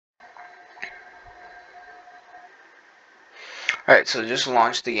Alright, so just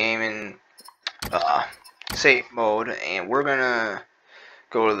launched the game in safe mode, and we're gonna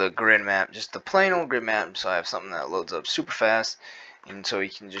go to the grid map, just the plain old grid map, so I have something that loads up super fast, and so we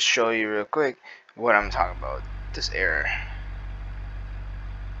can just show you real quick what I'm talking about, this error.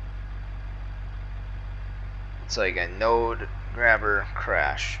 It's like a node grabber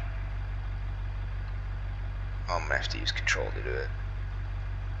crash. I'm gonna have to use control to do it.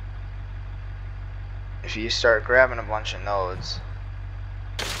 If you start grabbing a bunch of nodes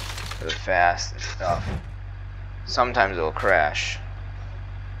really fast and stuff, sometimes it'll crash.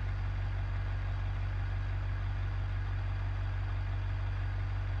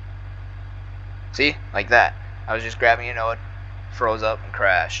 See? Like that. I was just grabbing a node, froze up, and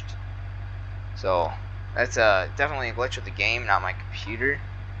crashed. So, that's definitely a glitch with the game, not my computer.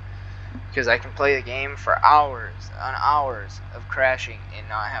 Because I can play the game for hours on hours of crashing and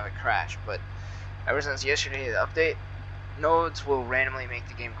not have it crash. But ever since yesterday, the update, nodes will randomly make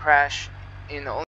the game crash. And the only